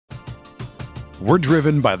We're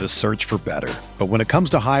driven by the search for better. But when it comes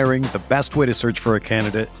to hiring, the best way to search for a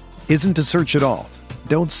candidate isn't to search at all.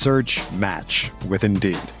 Don't search, match with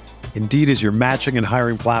Indeed. Indeed is your matching and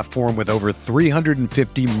hiring platform with over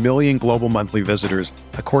 350 million global monthly visitors,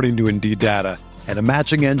 according to Indeed data, and a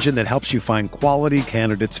matching engine that helps you find quality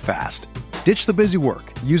candidates fast. Ditch the busy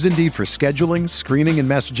work. Use Indeed for scheduling, screening, and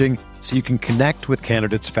messaging so you can connect with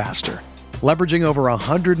candidates faster. Leveraging over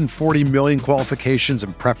 140 million qualifications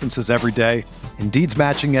and preferences every day, Indeed's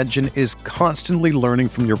matching engine is constantly learning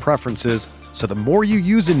from your preferences, so the more you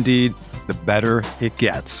use Indeed, the better it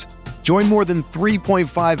gets. Join more than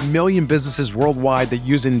 3.5 million businesses worldwide that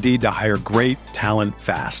use Indeed to hire great talent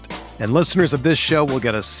fast. And listeners of this show will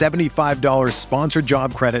get a $75 sponsored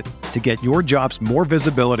job credit to get your jobs more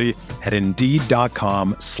visibility at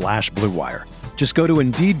Indeed.com/Blue Wire. Just go to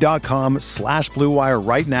Indeed.com/Blue Wire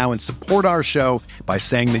right now and support our show by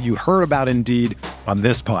saying that you heard about Indeed on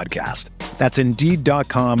this podcast. That's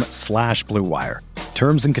Indeed.com/Blue Wire.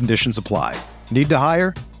 Terms and conditions apply. Need to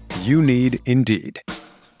hire? You need Indeed.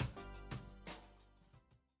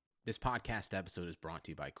 This podcast episode is brought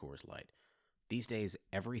to you by Coors Light. These days,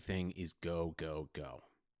 everything is go, go, go.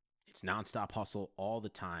 It's nonstop hustle all the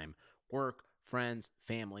time. Work, friends,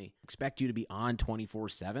 family, expect you to be on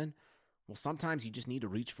 24/7. Well, sometimes you just need to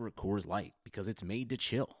reach for a Coors Light because it's made to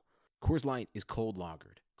chill. Coors Light is cold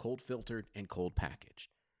lagered, cold filtered, and cold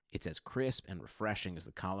packaged. It's as crisp and refreshing as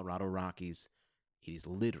the Colorado Rockies. It is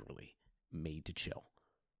literally made to chill.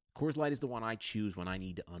 Coors Light is the one I choose when I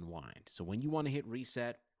need to unwind. So when you want to hit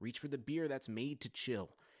reset, reach for the beer that's made to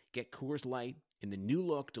chill. Get Coors Light in the new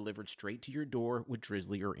look delivered straight to your door with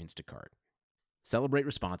Drizzly or Instacart. Celebrate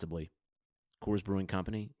responsibly. Coors Brewing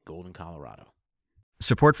Company, Golden, Colorado.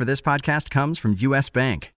 Support for this podcast comes from U.S.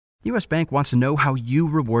 Bank. U.S. Bank wants to know how you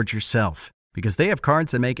reward yourself because they have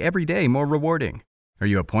cards that make every day more rewarding. Are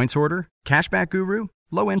you a points hoarder, cashback guru,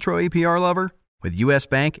 low intro APR lover? With U.S.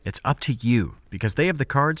 Bank, it's up to you because they have the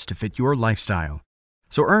cards to fit your lifestyle.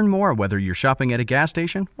 So earn more whether you're shopping at a gas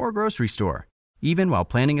station or a grocery store, even while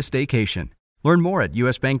planning a staycation. Learn more at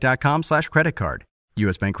usbank.com/credit card.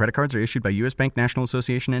 U.S. Bank credit cards are issued by U.S. Bank National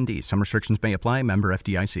Association ND. Some restrictions may apply. Member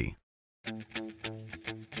FDIC.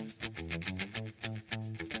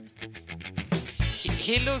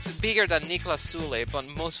 He looks bigger than Niklas Sule, but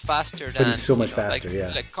most faster than. But he's so much faster,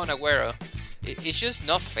 yeah. Like Kun Aguero. It's just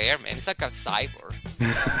not fair, man. It's like a cyborg.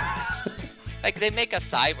 Like they make a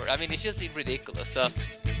cyborg. I mean, it's just ridiculous. So.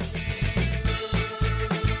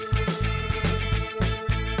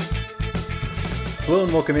 Hello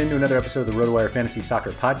and welcome into another episode of the RotoWire Fantasy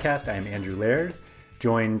Soccer Podcast. I am Andrew Laird,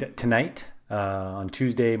 joined tonight on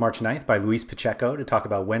Tuesday, March 9th by Luis Pacheco to talk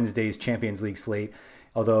about Wednesday's Champions League slate.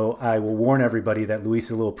 Although I will warn everybody that Luis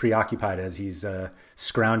is a little preoccupied as he's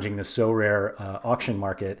scrounging the so rare auction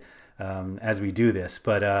market as we do this.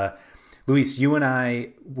 But Luis, you and I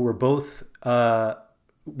were both,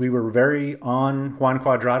 we were very on Juan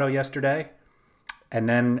Cuadrado yesterday. And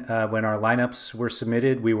then when our lineups were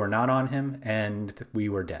submitted, we were not on him and we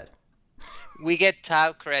were dead. We get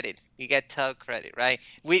top credit. Right?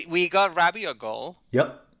 We got Rabiot a goal.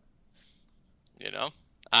 Yep. You know,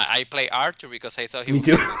 I play Arthur because I thought he was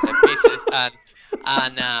going to set pieces.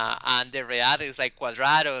 And the reality is like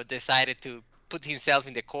Cuadrado decided to put himself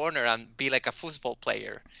in the corner and be like a football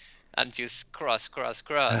player and just cross.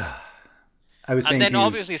 I was saying, and then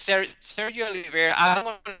obviously Sergio Oliveira, I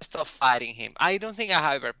want to stop fighting him. I don't think I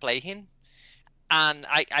have ever played him, and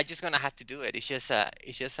I just gonna have to do it. It's just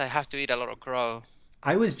I have to eat a lot of crow.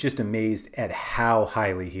 I was just amazed at how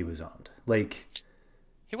highly he was owned. Like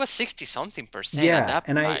he was 60-something%. Yeah, at that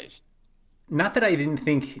and price. Not that I didn't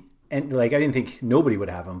think, and like I didn't think nobody would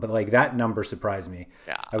have him, but like that number surprised me.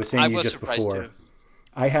 Yeah, I was saying just before. Too.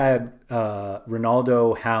 I had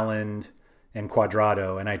Ronaldo, Haaland, and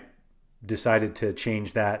Cuadrado, and I decided to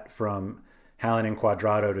change that from Haaland and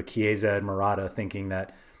Cuadrado to Chiesa and Morata, thinking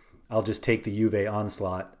that I'll just take the Juve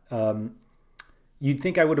onslaught. You'd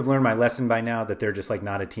think I would have learned my lesson by now that they're just like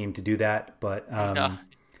not a team to do that, but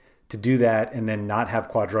to do that and then not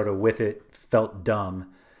have Cuadrado with it felt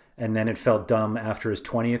dumb. And then it felt dumb after his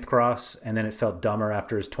 20th cross, and then it felt dumber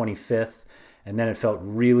after his 25th, and then it felt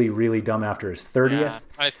really, really dumb after his 30th. Yeah,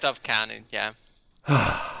 I stopped counting, yeah.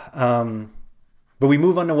 But we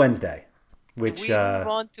move on to Wednesday. Which we move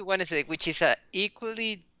on to Wednesday, which is an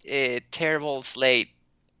equally terrible slate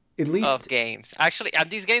at least of games. Actually, and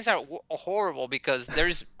these games are horrible because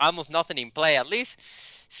there's almost nothing in play. At least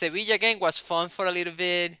Sevilla game was fun for a little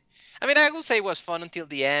bit. I mean, I would say it was fun until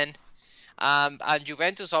the end. And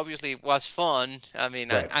Juventus obviously was fun. I mean,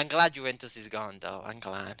 right. I'm glad Juventus is gone, though. I'm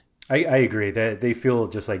glad. I agree that they feel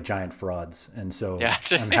just like giant frauds, and so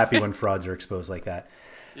I'm happy when frauds are exposed like that.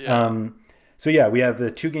 Yeah. So yeah, we have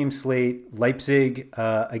the 2-game slate: Leipzig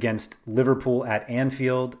against Liverpool at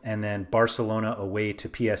Anfield, and then Barcelona away to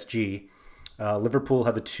PSG. Liverpool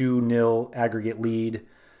have a 2-0 aggregate lead.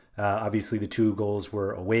 Obviously, the 2 goals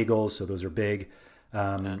were away goals, so those are big.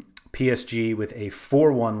 PSG with a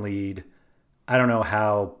 4-1 lead. I don't know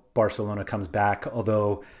how Barcelona comes back,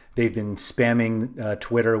 although they've been spamming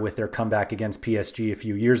Twitter with their comeback against PSG a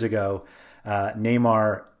few years ago.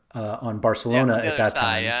 Neymar on Barcelona at that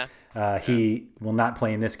time. He will not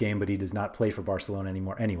play in this game, but he does not play for Barcelona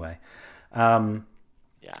anymore anyway. I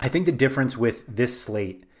think the difference with this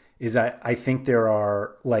slate is I think there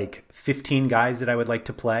are like 15 guys that I would like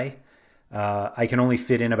to play. I can only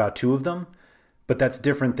fit in about 2 of them, but that's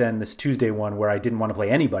different than this Tuesday one where I didn't want to play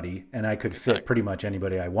anybody and I could fit pretty much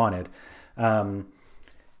anybody I wanted.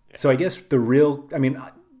 So I guess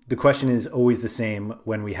the question is always the same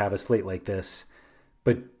when we have a slate like this,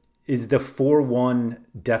 but is the 4-1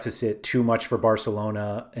 deficit too much for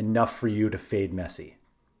Barcelona, enough for you to fade Messi?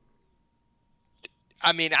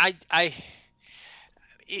 I mean,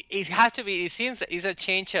 it had to be. It seems it's a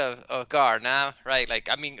change of guard now, right? Like,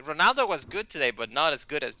 I mean, Ronaldo was good today, but not as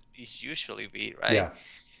good as he's usually be, right? Yeah.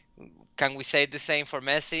 Can we say the same for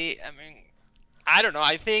Messi? I mean, I don't know.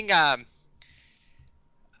 I think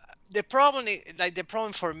the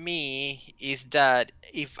problem for me is that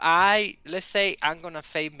if let's say I'm gonna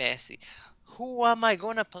fade Messi, who am I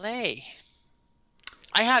gonna play?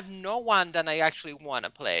 I have no one that I actually want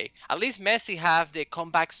to play. At least Messi have the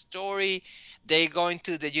comeback story. They going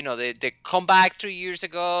to the comeback 3 years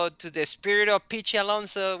ago to the spirit of Pichi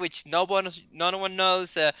Alonso, which no one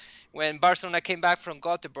knows. When Barcelona came back from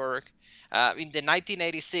Gothenburg in the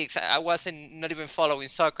 1986, I wasn't not even following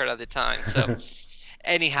soccer at the time. So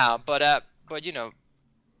anyhow, but I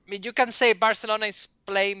mean, you can say Barcelona is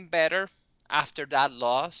playing better after that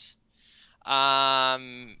loss.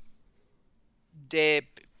 The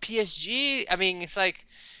PSG, I mean, it's like,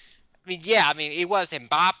 it was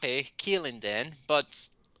Mbappe killing them, but,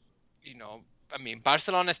 I mean,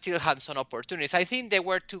 Barcelona still had some opportunities. I think they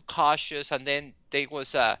were too cautious, and then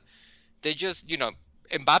Mbappe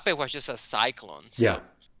was just a cyclone. So yeah.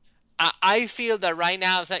 I feel that right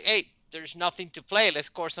now it's like, hey, there's nothing to play. Let's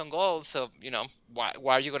score some goals. So, why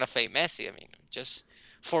are you going to fade Messi? I mean, just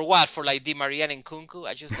for what? For like Di Maria and Nkunku?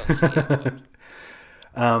 I just don't see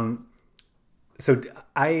it. So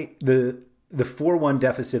the 4-1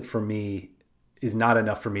 deficit for me is not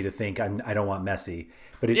enough for me to think I don't want Messi,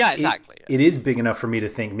 but it is big enough for me to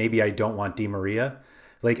think maybe I don't want Di Maria.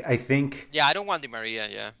 Like, I think I don't want Di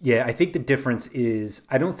Maria. Yeah. I think the difference is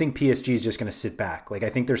I don't think PSG is just going to sit back. Like, I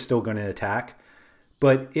think they're still going to attack,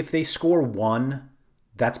 but if they score 1,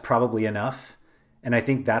 that's probably enough, and I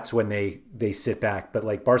think that's when they sit back. But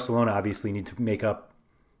like, Barcelona obviously need to make up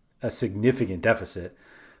a significant deficit.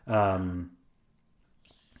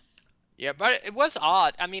 Yeah, but it was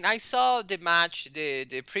odd. I mean, I saw the match,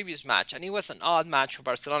 the previous match, and it was an odd match for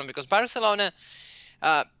Barcelona because Barcelona,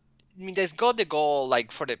 they got the goal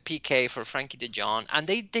like for the PK for Frankie de Jong, and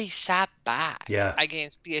they sat back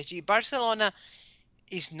against PSG. Barcelona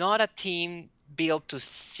is not a team built to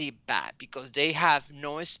sit back because they have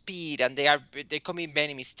no speed and they commit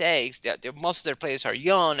many mistakes. Most of their players are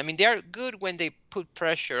young. I mean, they are good when they put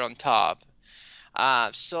pressure on top.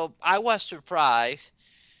 So I was surprised,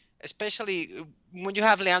 especially when you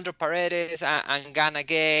have Leandro Paredes and Gana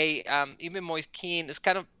Gay, even Moise Kean. It's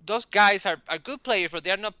kind of, those guys are good players, but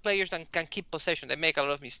they're not players that can keep possession. They make a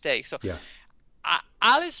lot of mistakes. So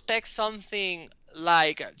I'll expect something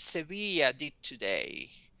like Sevilla did today.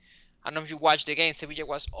 I don't know if you watched the game. Sevilla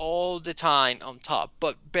was all the time on top,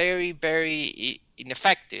 but very, very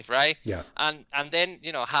ineffective, right? Yeah. And then,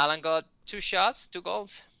 Haaland got 2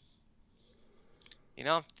 goals.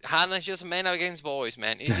 Haaland's just a man against boys,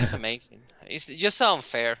 man. It's just amazing. It's just so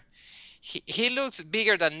unfair. He looks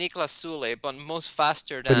bigger than Niklas Sule, but most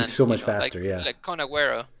faster than. But he's so much faster, like Kun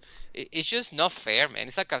Agüero. It's just not fair, man.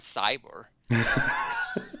 It's like a cyber.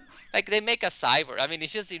 Like, they make a cyber. I mean,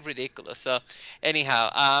 it's just ridiculous. So anyhow,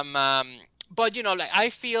 but I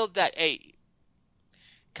feel that, hey,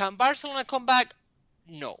 can Barcelona come back?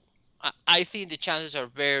 No, I think the chances are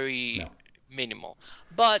very minimal.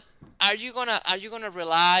 But are you gonna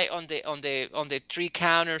rely on the 3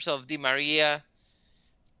 counters of Di Maria?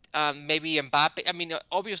 Maybe Mbappe. I mean,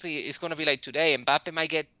 obviously it's gonna be like today. Mbappe might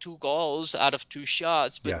get 2 goals out of 2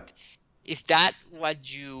 shots, but is that what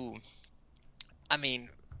you? I mean,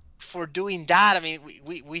 for doing that, I mean,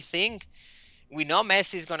 we think, we know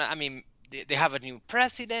Messi's gonna. I mean, they have a new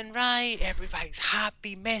president, right? Everybody's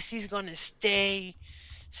happy. Messi's gonna stay.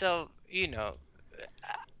 So,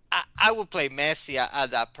 I would play Messi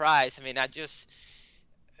at that price. I mean, it's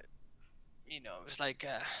like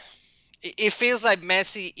it feels like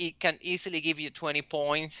Messi. It can easily give you 20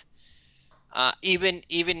 points,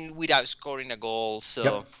 even without scoring a goal.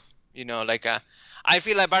 So, I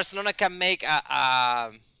feel like Barcelona can make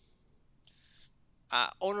a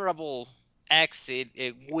honorable exit,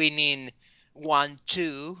 winning 1-2,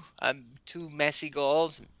 2 Messi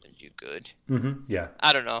goals. You're good. Mm-hmm. Yeah.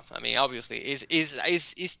 I don't know. I mean, obviously,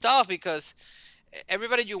 it's tough because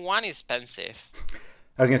everybody you want is expensive.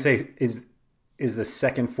 I was gonna say, is the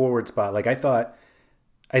second forward spot, like I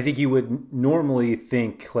think you would normally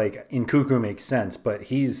think like Nkunku makes sense, but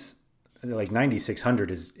he's like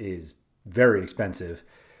 9,600 is very expensive,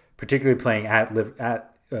 particularly playing at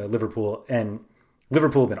Liverpool, and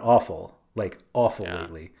Liverpool have been awful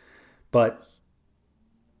lately. But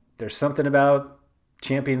there's something about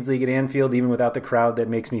Champions League at Anfield, even without the crowd, that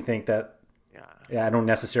makes me think that I don't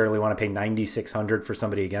necessarily want to pay 9,600 for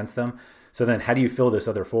somebody against them. So then how do you fill this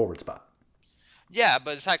other forward spot? Yeah,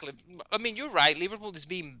 but exactly. I mean, you're right. Liverpool is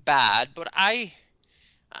being bad, but I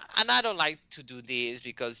don't like to do this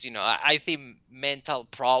because, I think mental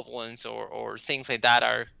problems or things like that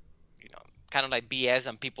are, kind of like BS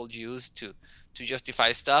and people use to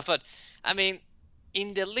justify stuff. But, I mean,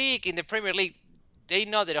 in the Premier League, they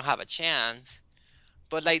know they don't have a chance.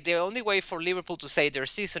 But, like, the only way for Liverpool to save their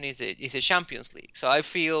season is the Champions League. So I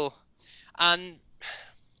feel, and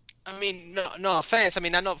I mean, no offense. I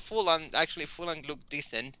mean, I'm not Fulham looked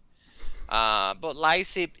decent. But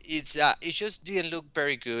Leipzig, it just didn't look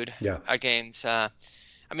very good against. I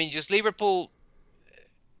mean, just Liverpool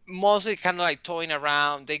mostly kind of like toying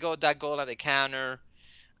around. They got that goal at the counter.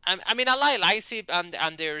 I mean, I like Leipzig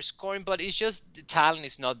and their scoring, but it's just the talent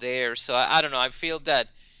is not there. So I don't know. I feel that.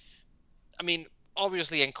 I mean,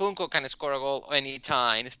 obviously, Nkunku can score a goal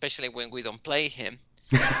anytime, especially when we don't play him.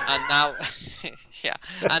 And now,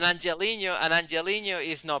 and Angelino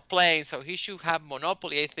is not playing, so he should have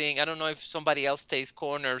monopoly, I think. I don't know if somebody else takes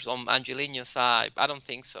corners on Angelino's side. I don't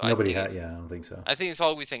think so. Nobody has, I don't think so. I think it's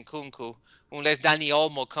always Nkunku, unless Dani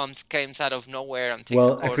Olmo comes out of nowhere and takes a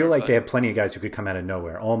corner. I feel like they have plenty of guys who could come out of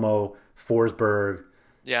nowhere. Olmo, Forsberg,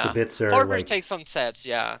 Sabitzer. Forsberg takes some sets,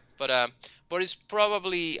 but it's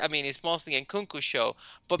probably, I mean, it's mostly Nkunku's show.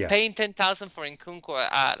 But paying 10,000 for Nkunku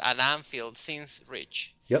at Anfield seems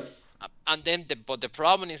rich. Yep. And then, but the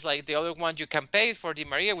problem is like the other one you can pay for Di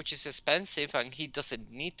Maria, which is expensive, and he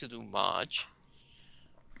doesn't need to do much.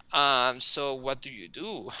 So what do you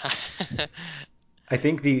do? I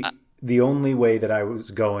think the only way that I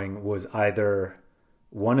was going was either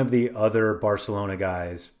one of the other Barcelona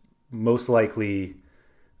guys, most likely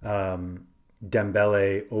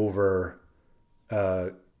Dembele over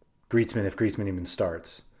Griezmann, if Griezmann even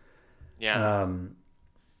starts. I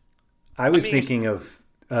was thinking of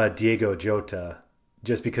Diego Jota,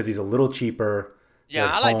 just because he's a little cheaper.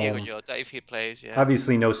 Yeah, I like Diego Jota if he plays. Yeah.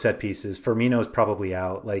 Obviously, no set pieces. Firmino's probably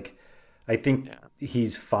out. Like, I think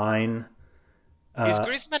he's fine. Is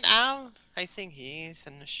Griezmann out? I think he is.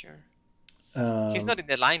 I'm not sure. He's not in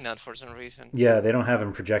the lineup for some reason. Yeah, they don't have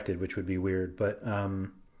him projected, which would be weird. But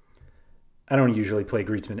I don't usually play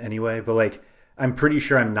Griezmann anyway. But like, I'm pretty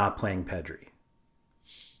sure I'm not playing Pedri.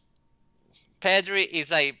 Pedri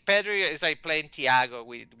is like playing Thiago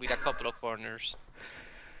with a couple of corners.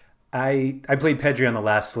 I played Pedri on the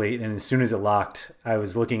last slate, and as soon as it locked, I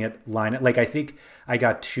was looking at lineup. Like, I think I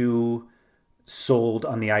got too sold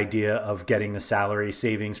on the idea of getting the salary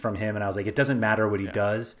savings from him, and I was like, it doesn't matter what he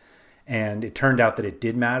does. And it turned out that it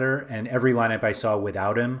did matter, and every lineup I saw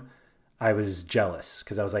without him, I was jealous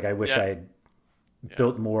because I was like, I wish I had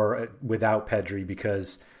built more without Pedri,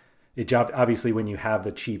 because it obviously when you have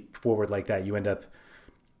a cheap forward like that, you end up,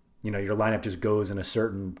 your lineup just goes in a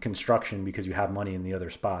certain construction because you have money in the other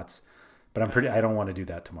spots. But I don't want to do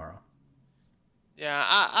that tomorrow. Yeah,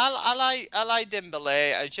 I like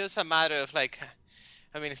Dembele. It's just a matter of like,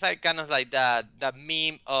 I mean, it's like kind of like that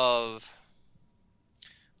meme of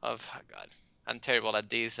oh God, I'm terrible at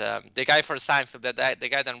this. The guy for Seinfeld, the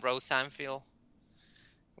guy that wrote Seinfeld.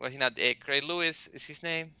 Was he not Craig Lewis? Is his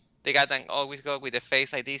name? The guy that always go with the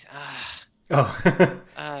face like this.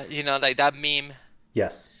 Like that meme.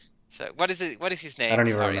 Yes. So what is it? What is his name? I don't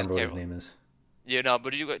even remember what his name is.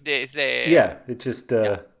 But it's the it's just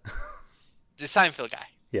the Seinfeld guy.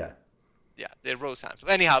 Yeah. Yeah, the Rose Seinfeld.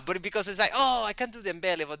 Anyhow, but because it's like, oh, I can't do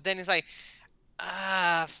Dembele, but then it's like,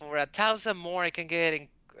 for 1,000 more I can get in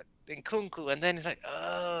Nkunku, and then it's like,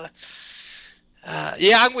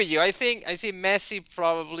 I'm with you. I see Messi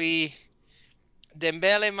probably.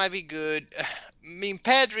 Dembele might be good. I mean,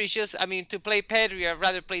 Pedri to play Pedri, I'd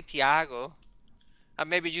rather play Thiago. and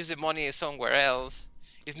maybe use the money somewhere else.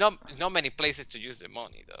 It's not many places to use the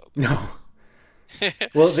money though. No.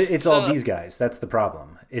 Well, it's all these guys. That's the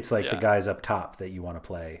problem. It's like the guys up top that you want to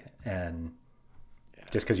play, and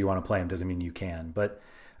just because you want to play them doesn't mean you can. But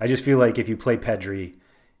I just feel like if you play Pedri,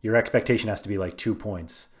 your expectation has to be like 2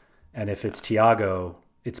 points, and if it's Thiago,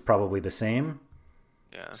 it's probably the same.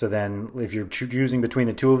 Yeah. So then, if you're choosing between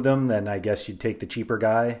the two of them, then I guess you'd take the cheaper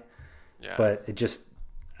guy. Yeah. But it just,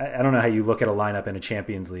 I don't know how you look at a lineup in a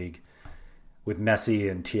Champions League with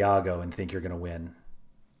Messi and Thiago and think you're going to win,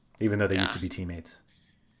 even though they used to be teammates.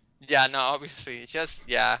 Yeah, no, obviously, it's just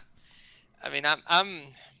I mean,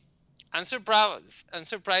 I'm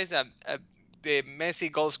surprised that the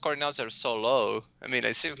Messi goal scoring odds are so low. I mean,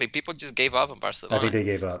 seriously, people just gave up on Barcelona. I think they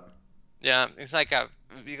gave up. Yeah, it's like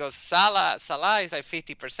because Salah is like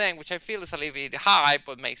 50%, which I feel is a little bit high,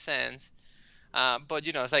 but makes sense. But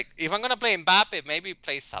it's like if I'm gonna play Mbappe, maybe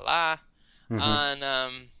play Salah, and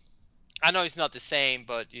I know it's not the same,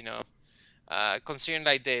 but considering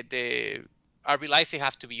like the RB Leipzig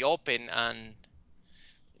have to be open, and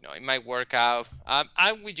it might work out.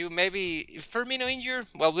 I'm with you. Maybe if Firmino injured,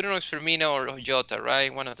 well, we don't know if Firmino or Jota,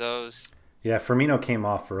 right? One of those. Yeah, Firmino came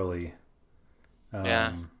off early.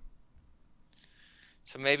 Yeah.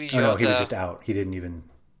 So maybe Jota. No, he was just out. He didn't even.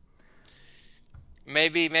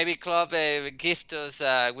 Maybe Klopp gift us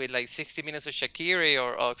with like 60 minutes of Shaqiri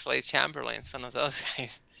or Oxlade-Chamberlain, some of those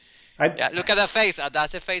guys. Yeah, look at that face.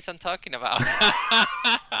 That's the face I'm talking about.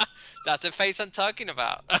 That's the face I'm talking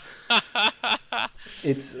about.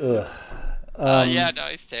 It's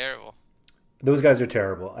it's terrible. Those guys are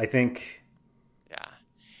terrible. I think. Yeah.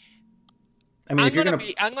 I mean,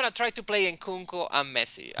 I'm gonna try to play Nkunku and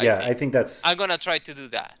Messi. I think that's. I'm gonna try to do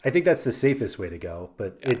that. I think that's the safest way to go,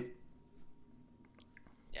 but it.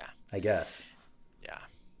 Yeah. I guess.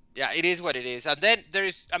 Yeah, it is what it is, and then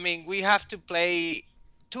we have to play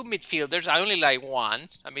 2 midfielders. I only like one.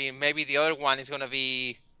 I mean, maybe the other one is gonna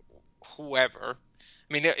be whoever.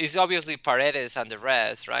 I mean, it's obviously Paredes and the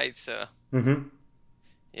rest, right? So.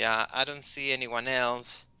 Yeah, I don't see anyone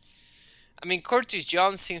else. I mean, Curtis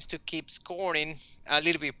Jones seems to keep scoring. A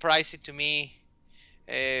little bit pricey to me.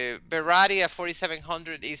 Berardi at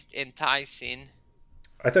 4,700 is enticing.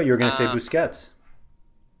 I thought you were going to say Busquets.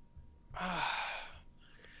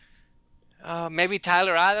 Maybe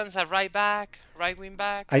Tyler Adams at right wing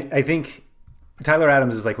back. I think Tyler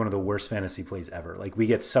Adams is like one of the worst fantasy plays ever. Like, we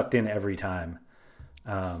get sucked in every time.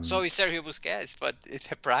 So is Sergio Busquets, but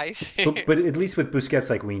it's a price. but at least with Busquets,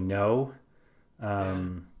 like, we know.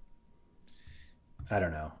 I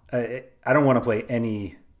don't know. I don't want to play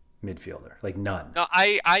any midfielder, like none. No,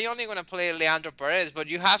 I only want to play Leandro Paredes, but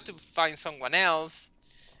you have to find someone else.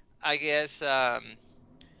 I guess. I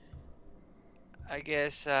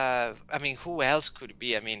mean, who else could it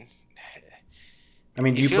be? I mean,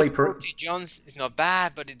 do you play Curtis Jones? Is not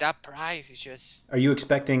bad, but at that price, it's just. Are you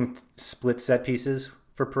expecting split set pieces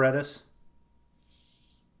for Paredes?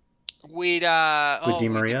 With Di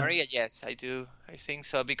Maria? Di Maria, yes, I do. I think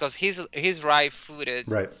so, because he's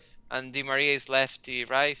right-footed, right, and Di Maria is lefty,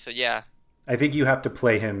 right? So yeah. I think you have to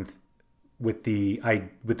play him with the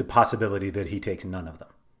possibility that he takes none of them.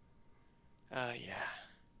 Yeah.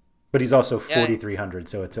 But he's also 4,300,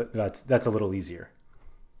 so that's a little easier.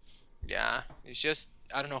 Yeah, it's just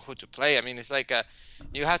I don't know who to play. I mean, it's like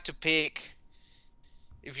you have to pick.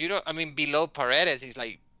 If you don't, I mean, below Paredes is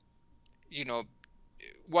like,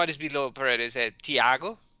 what is below Paredes?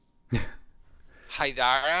 Thiago,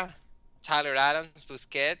 Haidara, Tyler Adams,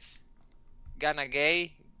 Busquets, Gana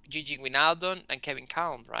Gay, Gigi Wijnaldum, and Kevin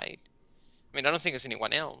Calm, right? I mean, I don't think there's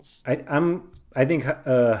anyone else. I think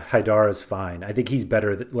Haidara is fine. I think he's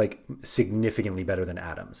better, like significantly better than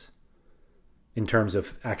Adams in terms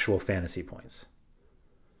of actual fantasy points.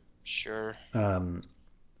 Sure.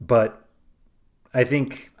 But I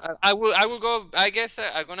think I will go. I guess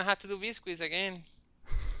I'm gonna have to do Biscuits again.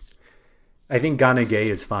 I think Gana Gay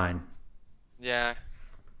is fine. Yeah.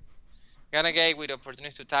 Gana Gay with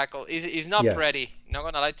opportunity to tackle is not pretty. Not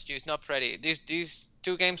gonna lie to you, it's not pretty. These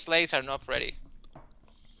 2 game slates are not pretty.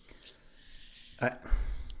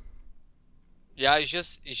 Yeah, it's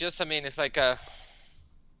just. I mean, it's like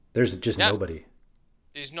there's just nobody.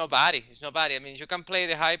 It's nobody. I mean, you can play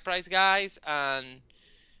the high price guys and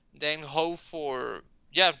then hope for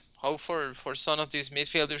some of these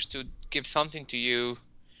midfielders to give something to you.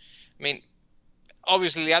 I mean,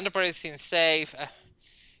 obviously Leandro Paredes seems safe.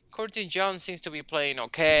 Curtis Jones seems to be playing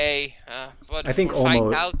okay. But I think for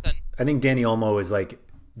 5,000. I think Danny Olmo is like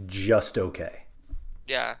just okay.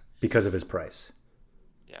 Yeah. Because of his price.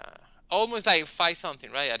 Yeah. Almost like 5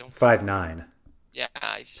 something, right? 5.9. Yeah.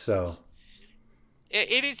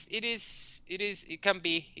 It can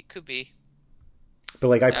be. It could be. But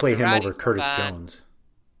like I play him over Curtis Jones.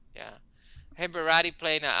 Yeah, Berardi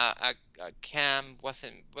playing a cam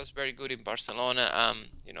was very good in Barcelona.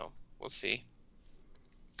 We'll see.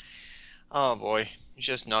 Oh boy, it's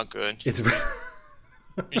just not good. It's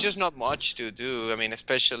just not much to do. I mean,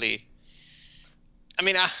 especially. I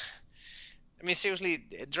mean, seriously,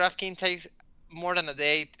 DraftKings takes more than a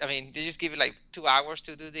day. I mean, they just give it like 2 hours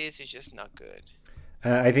to do this. It's just not good.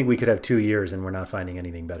 I think we could have 2 years and we're not finding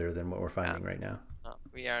anything better than what we're finding right now. No,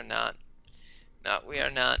 we are not. No, we are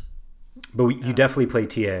not. But you definitely play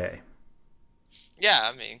TAA. Yeah,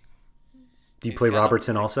 I mean. Do you play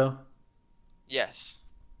Robertson also? Yes.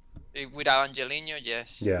 Without Angelino,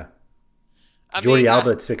 yes. Yeah. Jordi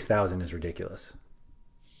Alba at 6,000 is ridiculous.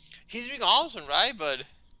 He's been awesome, right? But,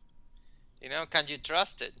 can you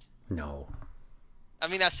trust it? No. I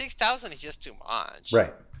mean, at 6,000 is just too much.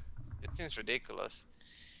 Right. It seems ridiculous.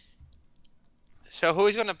 So who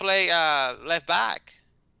is going to play left back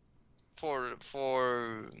for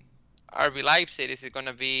RB Leipzig? Is it going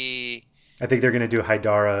to be... I think they're going to do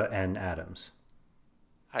Haidara and Adams.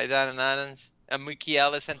 Haidara and Adams. And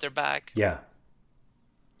Mukiele center back? Yeah.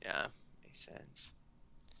 Yeah, makes sense.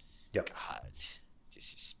 Yep. God,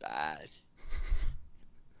 this is bad.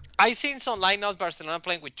 I seen some lineups Barcelona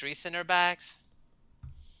playing with 3 center backs.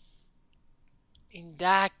 In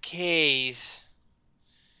that case,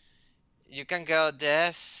 you can go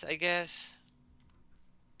Des, I guess.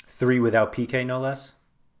 3 without PK, no less?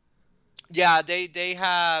 Yeah, they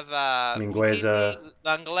have Mingueza,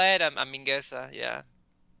 Langlet, and Mingueza, yeah.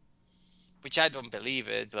 Which I don't believe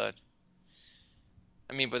it, but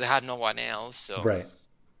but they had no one else, so. Right.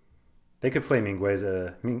 They could play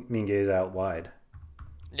Mingueza out wide.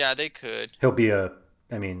 Yeah, they could. He'll be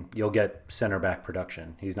you'll get center back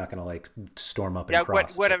production. He's not going to storm up and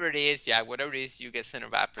cross. Whatever it is, you get center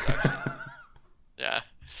back production. Yeah.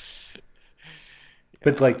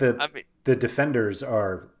 But the defenders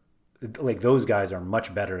are those guys are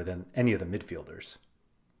much better than any of the midfielders.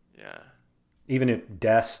 Yeah. Even if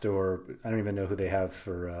Dest or I don't even know who they have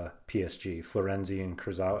for PSG, Florenzi and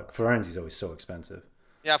Kurzawa. Florenzi's always so expensive.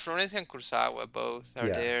 Yeah, Florenzi and Kurzawa both are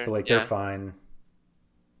there. But they're fine.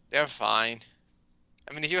 They're fine.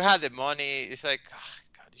 I mean, if you have the money, it's like, oh,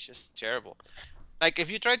 God, it's just terrible. Like,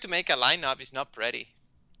 if you try to make a lineup, it's not pretty.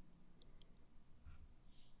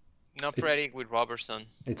 Not pretty with Robertson.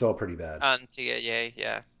 It's all pretty bad. And TAA,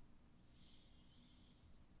 yeah.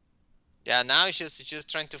 Yeah, now it's just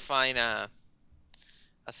trying to find a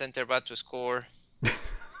center back to score.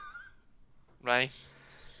 Right?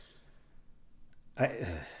 Oh,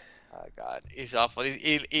 God, it's awful.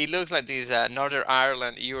 It looks like this Northern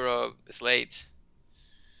Ireland Euro slate.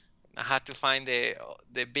 I had to find the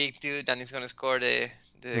big dude and he's going to score the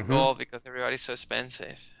goal because everybody's so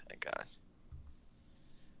expensive. My God.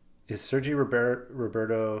 Is Sergi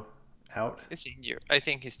Roberto out? He's injured. I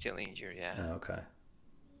think he's still injured, yeah. Oh, okay.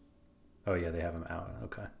 Oh, yeah, they have him out.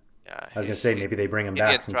 Okay. Yeah, I was going to say maybe they bring him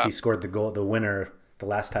back since he scored the winner the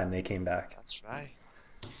last time they came back. That's right.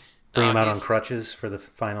 Bring him out on crutches for the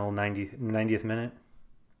final 90th minute?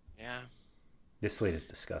 Yeah. This slate is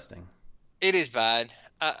disgusting. It is bad.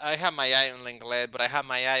 I have my eye on Lenglet, but I have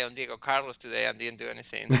my eye on Diego Carlos today and didn't do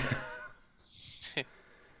anything. So.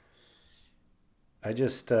 I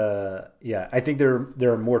just, I think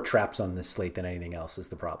there are more traps on this slate than anything else is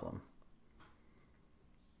the problem.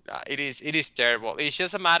 It is terrible. It's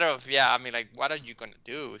just a matter of, what are you going to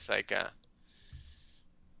do? It's like,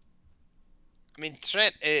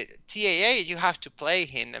 Trent, TAA, you have to play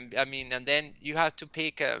him. And then you have to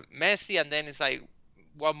pick Messi, and then it's like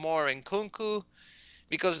one more Nkunku,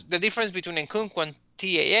 because the difference between Nkunku and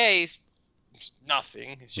TAA is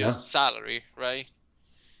nothing. It's just salary, right?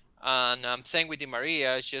 And same with Di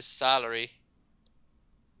Maria, it's just salary.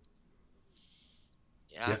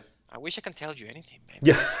 Yeah. I wish I can tell you anything, man.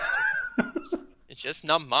 Yeah. It's just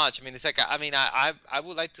not much. It's like, I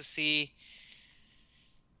would like to see.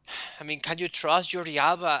 Can you trust Jordi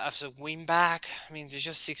Alba as a wing back? It's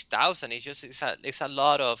just 6,000. It's a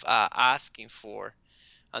lot of asking for.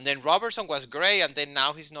 And then Robertson was great, and then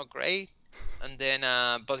now he's not great. And then,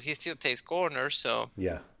 but he still takes corners. So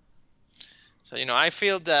yeah. So I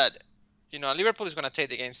feel that Liverpool is going to take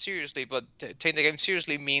the game seriously, but take the game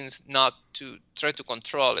seriously means not to try to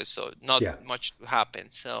control it. So not much to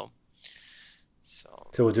happen. So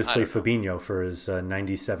we'll just play Fabinho for his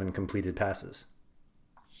 97 completed passes.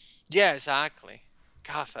 Yeah, exactly.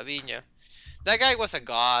 God, Fabinho. That guy was a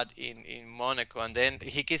god in Monaco, and then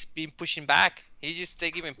he keeps being pushing back.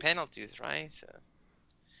 They give him penalties, right? So,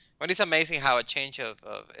 but it's amazing how a change of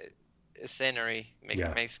scenery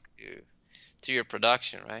makes you to your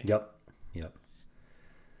production, right? Yep.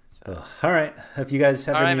 All right. If you guys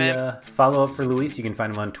have any follow-up for Luis, you can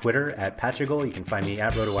find him on Twitter at Patchagol. You can find me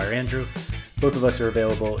at RotoWire Andrew. Both of us are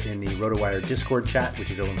available in the RotoWire Discord chat,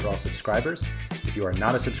 which is open for all subscribers. If you are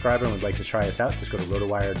not a subscriber and would like to try us out, just go to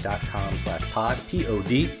rotowire.com/pod,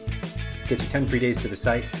 P-O-D. Gets you 10 free days to the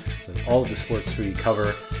site with all of the sports we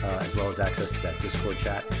cover, as well as access to that Discord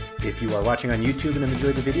chat. If you are watching on YouTube and have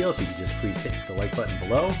enjoyed the video, if you could just please hit the like button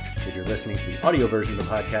below. If you're listening to the audio version of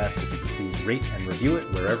the podcast, if you could please rate and review it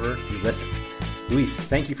wherever you listen. Luis,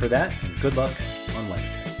 thank you for that, and good luck on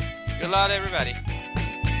Wednesday. Good luck, everybody.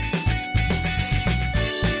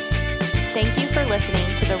 Thank you for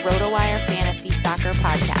listening to the RotoWire Fantasy Soccer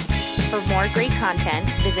Podcast. For more great content,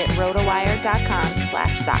 visit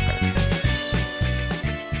rotowire.com/soccer.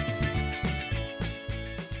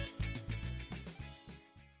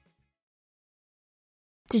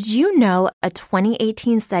 Did you know a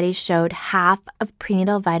 2018 study showed half of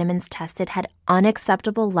prenatal vitamins tested had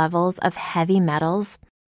unacceptable levels of heavy metals?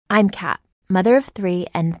 I'm Kat, mother of 3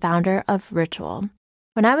 and founder of Ritual.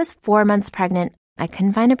 When I was 4 months pregnant, I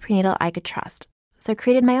couldn't find a prenatal I could trust, so I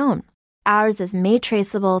created my own. Ours is made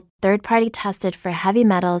traceable, third-party tested for heavy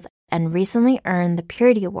metals, and recently earned the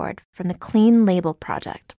Purity Award from the Clean Label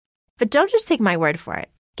Project. But don't just take my word for it.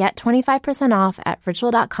 Get 25% off at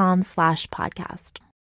ritual.com/podcast.